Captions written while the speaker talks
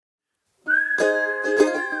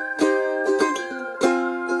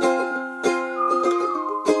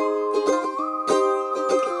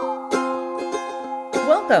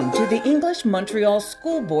Welcome to the English Montreal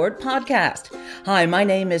School Board podcast. Hi, my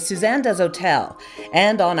name is Suzanne Deshotel,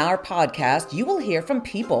 and on our podcast, you will hear from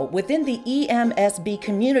people within the EMSB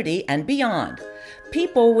community and beyond.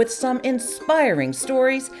 People with some inspiring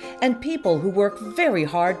stories and people who work very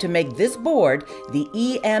hard to make this board, the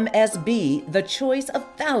EMSB, the choice of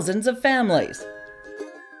thousands of families.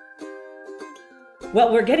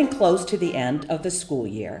 Well, we're getting close to the end of the school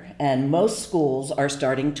year, and most schools are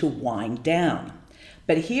starting to wind down.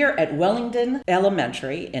 But here at Wellington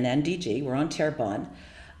Elementary in NDG, we're on Terrebonne,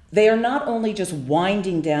 they are not only just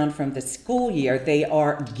winding down from the school year, they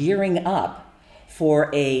are gearing up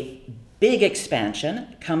for a big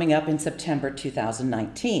expansion coming up in September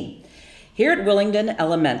 2019. Here at Wellington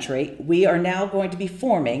Elementary, we are now going to be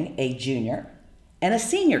forming a junior and a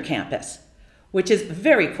senior campus, which is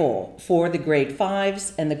very cool for the grade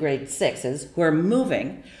 5s and the grade 6s who are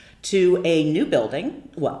moving to a new building,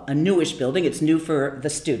 well, a newish building, it's new for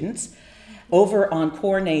the students, over on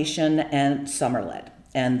Coronation and Summerled.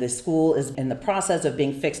 And the school is in the process of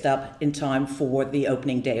being fixed up in time for the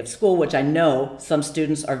opening day of school, which I know some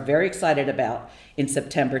students are very excited about in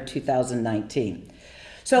September 2019.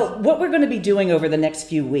 So what we're going to be doing over the next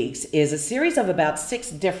few weeks is a series of about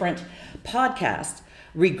 6 different podcasts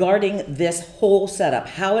regarding this whole setup,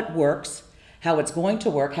 how it works, how it's going to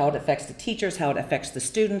work, how it affects the teachers, how it affects the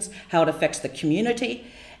students, how it affects the community,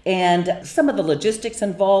 and some of the logistics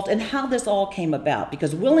involved and how this all came about.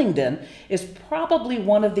 Because Wellington is probably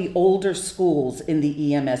one of the older schools in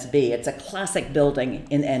the EMSB. It's a classic building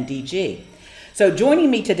in NDG. So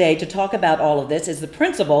joining me today to talk about all of this is the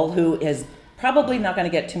principal, who is probably not going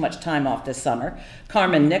to get too much time off this summer,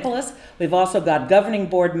 Carmen Nicholas. We've also got governing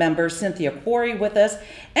board member Cynthia Quarry with us,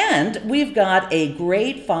 and we've got a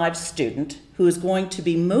grade 5 student who is going to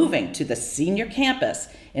be moving to the senior campus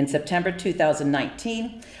in September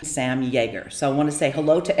 2019, Sam Yeager. So I want to say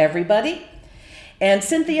hello to everybody. And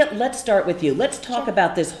Cynthia, let's start with you. Let's talk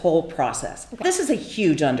about this whole process. Okay. This is a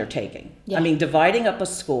huge undertaking. Yeah. I mean, dividing up a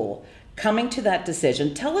school, coming to that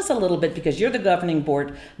decision. Tell us a little bit, because you're the governing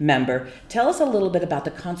board member, tell us a little bit about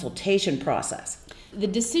the consultation process. The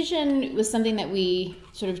decision was something that we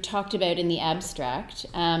sort of talked about in the abstract,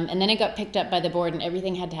 and then it got picked up by the board, and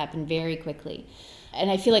everything had to happen very quickly. And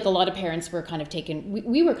I feel like a lot of parents were kind of taken,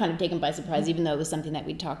 we were kind of taken by surprise, even though it was something that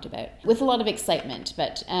we'd talked about, with a lot of excitement.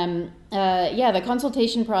 But the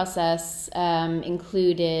consultation process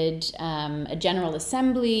included a general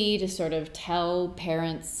assembly to sort of tell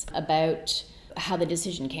parents about how the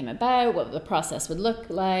decision came about, what the process would look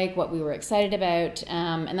like, what we were excited about.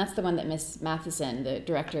 And that's the one that Miss Matheson, the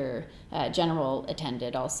Director General,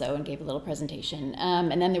 attended also and gave a little presentation.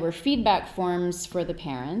 And then there were feedback forms for the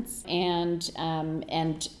parents. And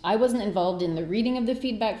I wasn't involved in the reading of the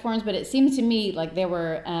feedback forms, but it seemed to me like there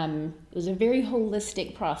were, it was a very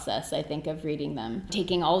holistic process, I think, of reading them,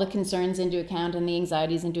 taking all the concerns into account and the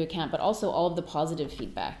anxieties into account, but also all of the positive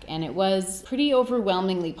feedback. And it was pretty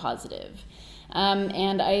overwhelmingly positive.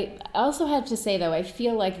 And I also have to say, though, I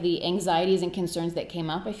feel like the anxieties and concerns that came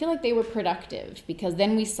up, I feel like they were productive, because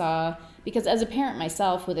then we saw, because as a parent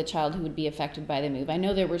myself with a child who would be affected by the move, I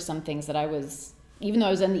know there were some things that I was, even though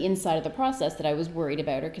I was on the inside of the process, that I was worried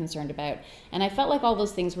about or concerned about. And I felt like all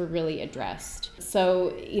those things were really addressed.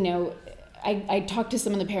 So, I talked to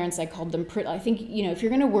some of the parents, I called them, I think, if you're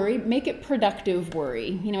going to worry, make it productive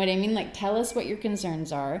worry. You know what I mean? Like, tell us what your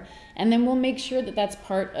concerns are, and then we'll make sure that that's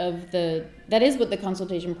part of that is what the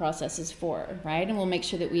consultation process is for, right? And we'll make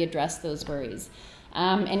sure that we address those worries.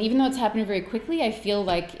 And even though it's happened very quickly, I feel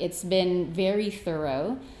like it's been very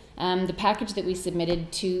thorough. The package that we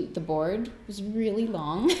submitted to the board was really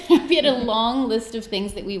long. We had a long list of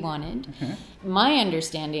things that we wanted. Mm-hmm. My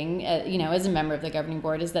understanding, as a member of the governing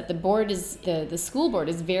board, is that the school board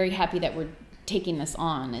is very happy that we're taking this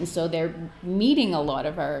on. And so they're meeting a lot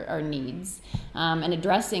of our needs and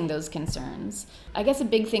addressing those concerns. I guess a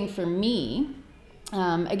big thing for me,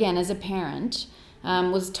 again, as a parent,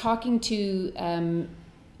 was talking to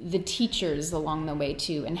the teachers along the way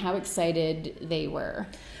too, and how excited they were.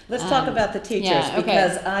 Let's talk about the teachers,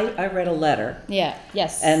 because I read a letter. Yeah,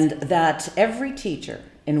 yes. And that every teacher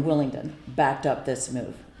in Wellington backed up this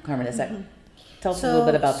move. Carmen, is that? Mm-hmm. Tell us a little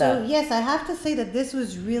bit about that. Yes, I have to say that this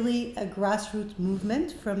was really a grassroots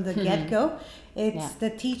movement from the get-go. It's the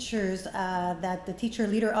teachers, that the teacher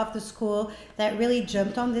leader of the school that really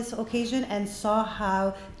jumped on this occasion and saw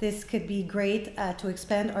how this could be great to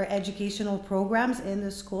expand our educational programs in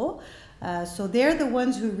the school. So they're the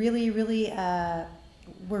ones who really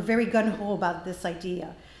were very gung-ho about this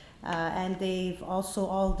idea. And they've also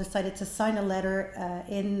all decided to sign a letter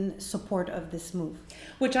in support of this move.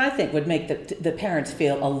 Which I think would make the parents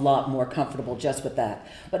feel a lot more comfortable just with that.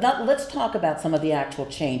 But now let's talk about some of the actual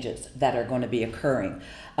changes that are going to be occurring.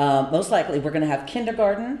 Most likely we're going to have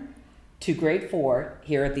kindergarten to grade 4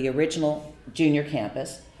 here at the original junior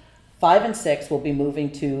campus. 5 and 6 will be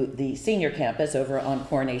moving to the senior campus over on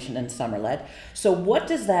Coronation and Summerled. So what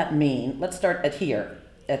does that mean? Let's start at here,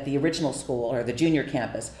 at the original school or the junior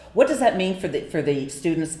campus. What does that mean for the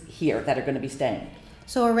students here that are going to be staying?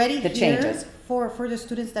 So already the here, changes for the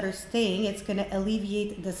students that are staying, it's going to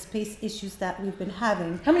alleviate the space issues that we've been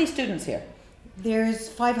having. How many students here? There's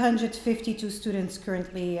 552 students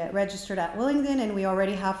currently registered at Wellington, and we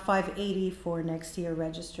already have 580 for next year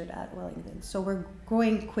registered at Wellington. So we're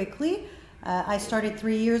growing quickly. I started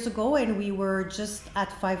 3 years ago, and we were just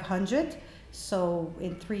at 500. So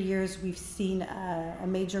in 3 years, we've seen a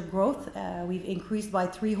major growth. We've increased by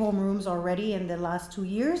 3 homerooms already in the last 2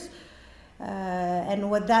 years. And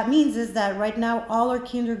what that means is that right now, all our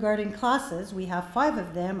kindergarten classes, we have 5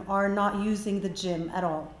 of them, are not using the gym at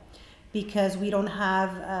all. Because we don't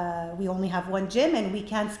have, we only have 1 gym, and we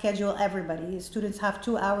can't schedule everybody. Students have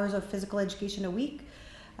 2 hours of physical education a week.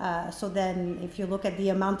 So then if you look at the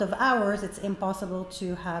amount of hours, it's impossible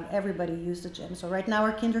to have everybody use the gym. So right now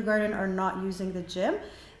our kindergarten are not using the gym.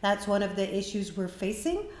 That's one of the issues we're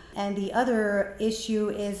facing. And the other issue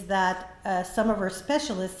is that some of our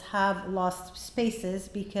specialists have lost spaces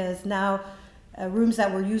because now rooms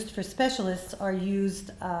that were used for specialists are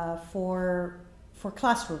used for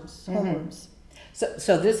classrooms, homerooms.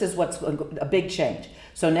 So this is what's a big change.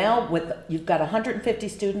 So now you've got 150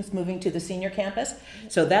 students moving to the senior campus.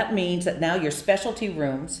 So that means that now your specialty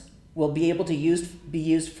rooms will be able to be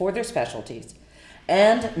used for their specialties.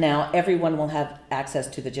 And now everyone will have access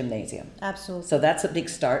to the gymnasium. Absolutely. So that's a big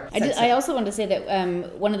start. I also want to say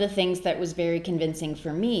that one of the things that was very convincing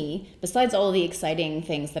for me, besides all the exciting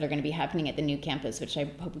things that are going to be happening at the new campus, which I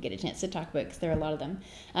hope we get a chance to talk about because there are a lot of them,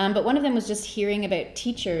 but one of them was just hearing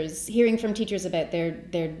from teachers about their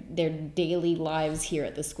daily lives here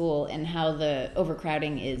at the school and how the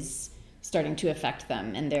overcrowding is starting to affect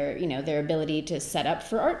them and their ability to set up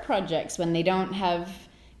for art projects when they don't have.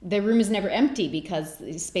 Their room is never empty because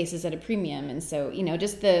the space is at a premium. And so,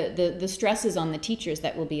 just the stresses on the teachers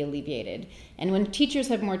that will be alleviated. And when teachers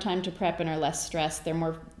have more time to prep and are less stressed,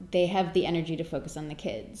 they have the energy to focus on the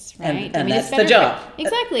kids, right? And that's the job.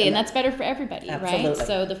 Exactly, and that's better for everybody, Absolutely. right?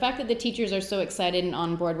 So the fact that the teachers are so excited and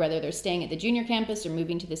on board, whether they're staying at the junior campus or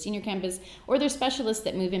moving to the senior campus, or they're specialists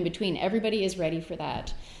that move in between, everybody is ready for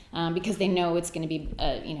that because they know it's going to be,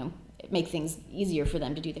 make things easier for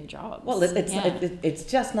them to do their jobs. Well, it's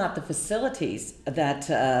just not the facilities that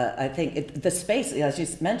I think, the space, as you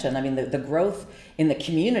mentioned, I mean, the growth in the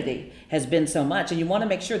community has been so much, and you want to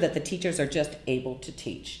make sure that the teachers are just able to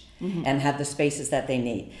teach and have the spaces that they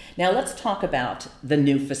need. Now, let's talk about the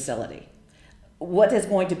new facility. What is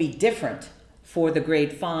going to be different for the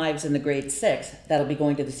grade 5s and the grade 6 that'll be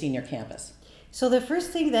going to the senior campus? So the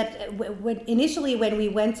first thing that initially when we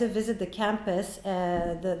went to visit the campus,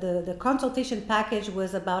 the consultation package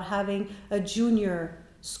was about having a junior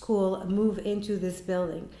school move into this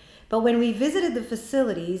building. But when we visited the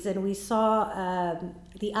facilities and we saw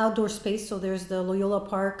the outdoor space, so there's the Loyola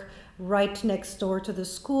Park right next door to the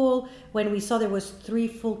school. When we saw there was 3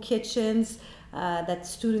 full kitchens that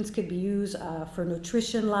students could be used for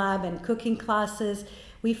nutrition lab and cooking classes,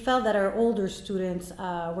 we felt that our older students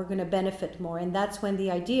were going to benefit more. And that's when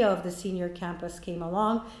the idea of the senior campus came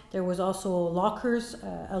along. There was also lockers,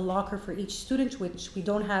 a locker for each student, which we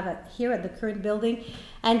don't have here at the current building.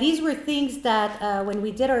 And these were things that when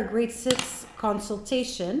we did our grade 6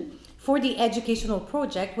 consultation for the educational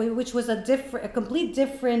project, which was a complete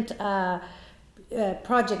different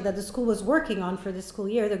project that the school was working on for this school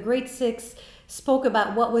year, the grade 6 spoke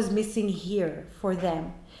about what was missing here for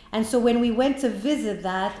them. And so when we went to visit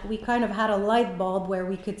that, we kind of had a light bulb where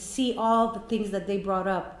we could see all the things that they brought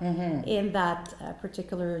up in that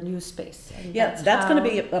particular new space. And that's going to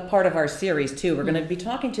be a part of our series too. We're going to be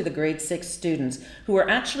talking to the grade 6 students who are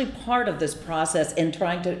actually part of this process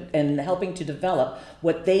and helping to develop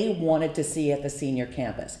what they wanted to see at the senior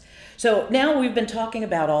campus. So now we've been talking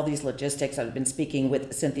about all these logistics. I've been speaking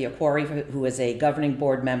with Cynthia Quarry, who is a governing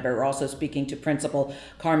board member. We're also speaking to Principal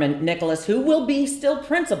Carmen Nicholas, who will be still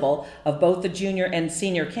principal of both the junior and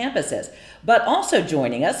senior campuses. But also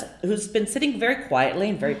joining us, who's been sitting very quietly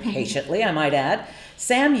and very patiently, I might add,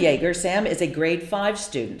 Sam Yeager. Sam is a grade 5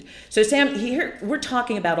 student. So Sam, here we're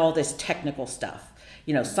talking about all this technical stuff,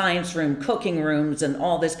 science room, cooking rooms, and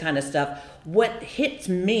all this kind of stuff. What hits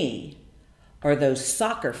me are those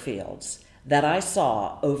soccer fields that I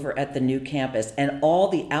saw over at the new campus and all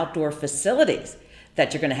the outdoor facilities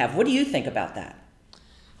that you're going to have. What do you think about that?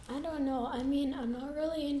 I don't know. I mean, I'm not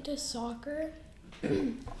really into soccer.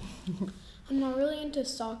 I'm not really into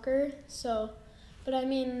soccer, so, but I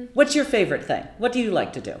mean, What's your favorite thing? What do you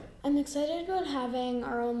like to do? I'm excited about having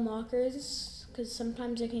our own lockers because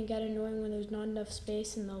sometimes it can get annoying when there's not enough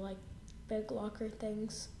space in the like big locker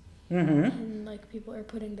things. Mm-hmm. And like people are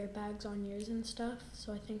putting their bags on yours and stuff,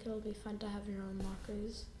 so I think it'll be fun to have your own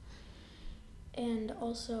lockers. And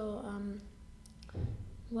also,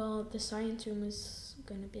 well, the science room is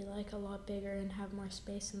going to be like a lot bigger and have more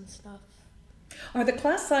space and stuff. Are the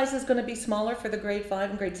class sizes going to be smaller for the grade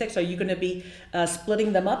 5 and grade 6? Are you going to be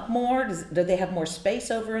splitting them up more? Do they have more space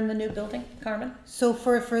over in the new building, Carmen? So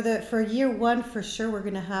for year one, for sure, we're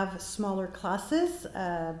going to have smaller classes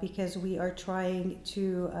because we are trying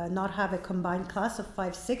to not have a combined class of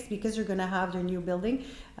 5, 6 because you're going to have their new building.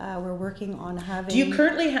 We're working on having. Do you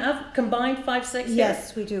currently have combined 5, 6 here?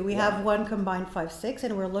 Yes, we do. We have one combined 5, 6,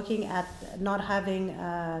 and we're looking at not having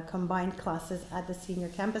combined classes at the senior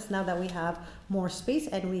campus now that we have more space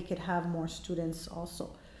and we could have more students also.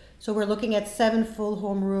 So we're looking at 7 full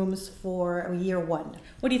homerooms for year one.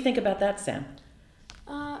 What do you think about that, Sam?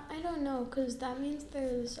 I don't know, because that means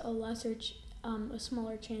there's a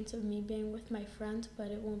smaller chance of me being with my friends, but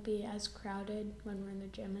it won't be as crowded when we're in the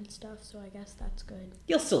gym and stuff, so I guess that's good.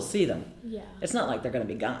 You'll still see them. Yeah. It's not like they're going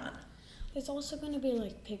to be gone. There's also going to be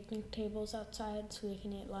like picnic tables outside, so we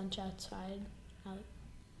can eat lunch outside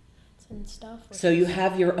and stuff. So you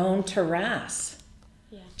have your own terrace,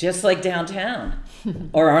 Yeah. just like downtown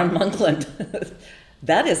or on Monkland.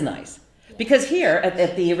 That is nice. Yeah. Because here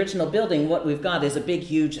at the original building, what we've got is a big,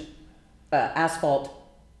 huge asphalt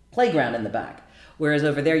playground in the back. Whereas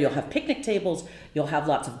over there, you'll have picnic tables, you'll have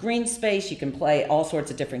lots of green space, you can play all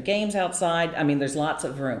sorts of different games outside. I mean, there's lots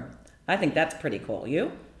of room. I think that's pretty cool.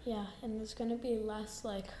 You? Yeah, and there's going to be less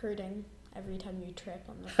like hurting every time you trip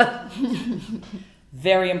on the floor.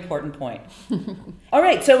 Very important point. All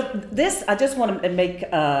right, so I just want to make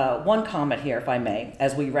one comment here, if I may,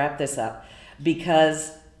 as we wrap this up,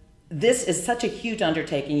 because this is such a huge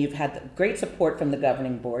undertaking. You've had great support from the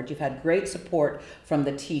governing board. You've had great support from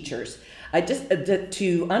the teachers.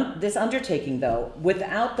 This undertaking, though,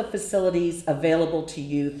 without the facilities available to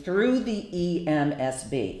you through the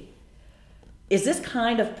EMSB, is this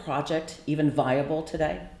kind of project even viable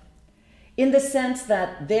today? In the sense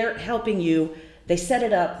that they're helping you. They set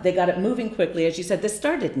it up, they got it moving quickly. As you said, this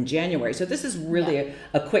started in January, so this is really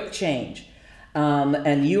a quick change.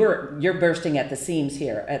 And you're bursting at the seams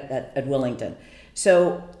here at Willingdon.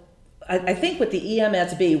 So I think with the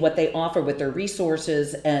EMSB, what they offer with their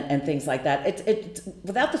resources and things like that, it's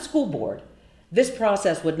without the school board, this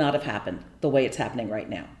process would not have happened the way it's happening right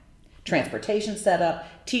now. Transportation set up,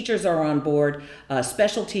 teachers are on board,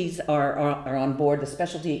 specialties are on board, the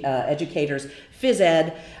specialty educators, phys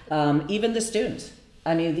ed, even the students.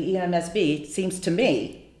 I mean, the EMSB seems to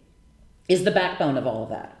me is the backbone of all of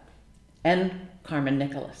that. And Carmen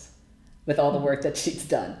Nicholas, with all the work that she's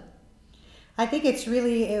done. I think it's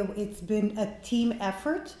been a team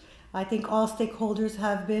effort. I think all stakeholders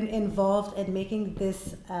have been involved in making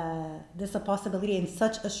this a possibility in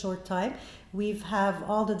such a short time. We've have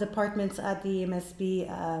all the departments at the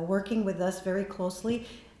EMSB working with us very closely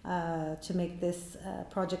to make this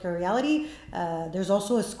project a reality. There's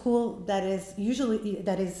also a school that is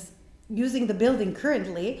using the building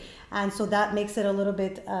currently, and so that makes it a little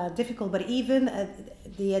bit difficult. But even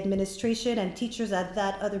the administration and teachers at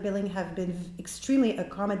that other building have been extremely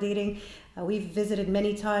accommodating. We've visited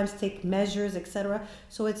many times, take measures, etc.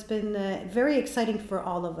 So it's been very exciting for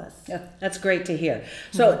all of us. Yeah, that's great to hear.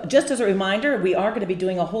 So just as a reminder, we are going to be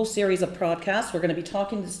doing a whole series of podcasts. We're going to be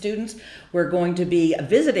talking to students. We're going to be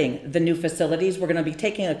visiting the new facilities. We're going to be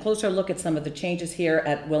taking a closer look at some of the changes here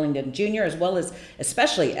at Willingdon Junior, as well as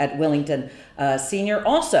especially at Willingdon Senior.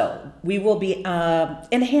 Also, we will be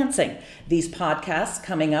enhancing these podcasts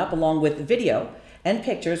coming up along with video and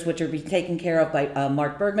pictures, which will be taken care of by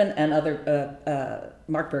Mark Bergman and other,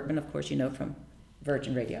 Mark Bergman, of course, you know, from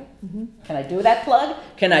Virgin Radio. Mm-hmm. Can I do that plug?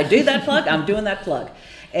 I'm doing that plug.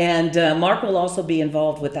 And Mark will also be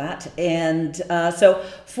involved with that. And so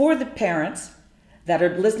for the parents that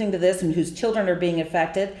are listening to this and whose children are being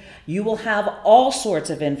affected, you will have all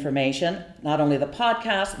sorts of information, not only the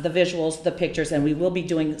podcast, the visuals, the pictures, and we will be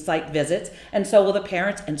doing site visits, and so will the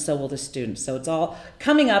parents, and so will the students. So it's all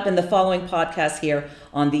coming up in the following podcast here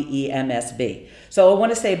on the EMSB. So I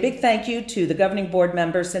want to say a big thank you to the governing board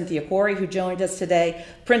member, Cynthia Corey, who joined us today,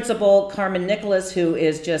 Principal Carmen Nicholas, who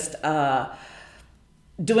is just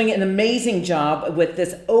doing an amazing job with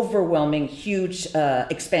this overwhelming, huge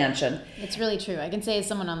expansion. It's really true. I can say as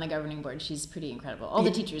someone on the governing board, she's pretty incredible. All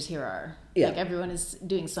the teachers here are. Yeah. Like everyone is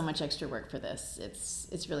doing so much extra work for this.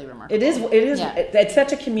 It's really remarkable. It is. Yeah. It's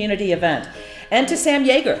such a community event. And to Sam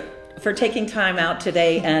Yeager for taking time out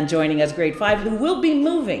today and joining us, grade 5, who will be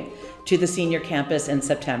moving to the senior campus in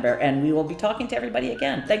September. And we will be talking to everybody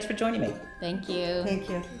again. Thanks for joining me. Thank you. Thank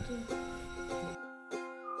you. Thank you.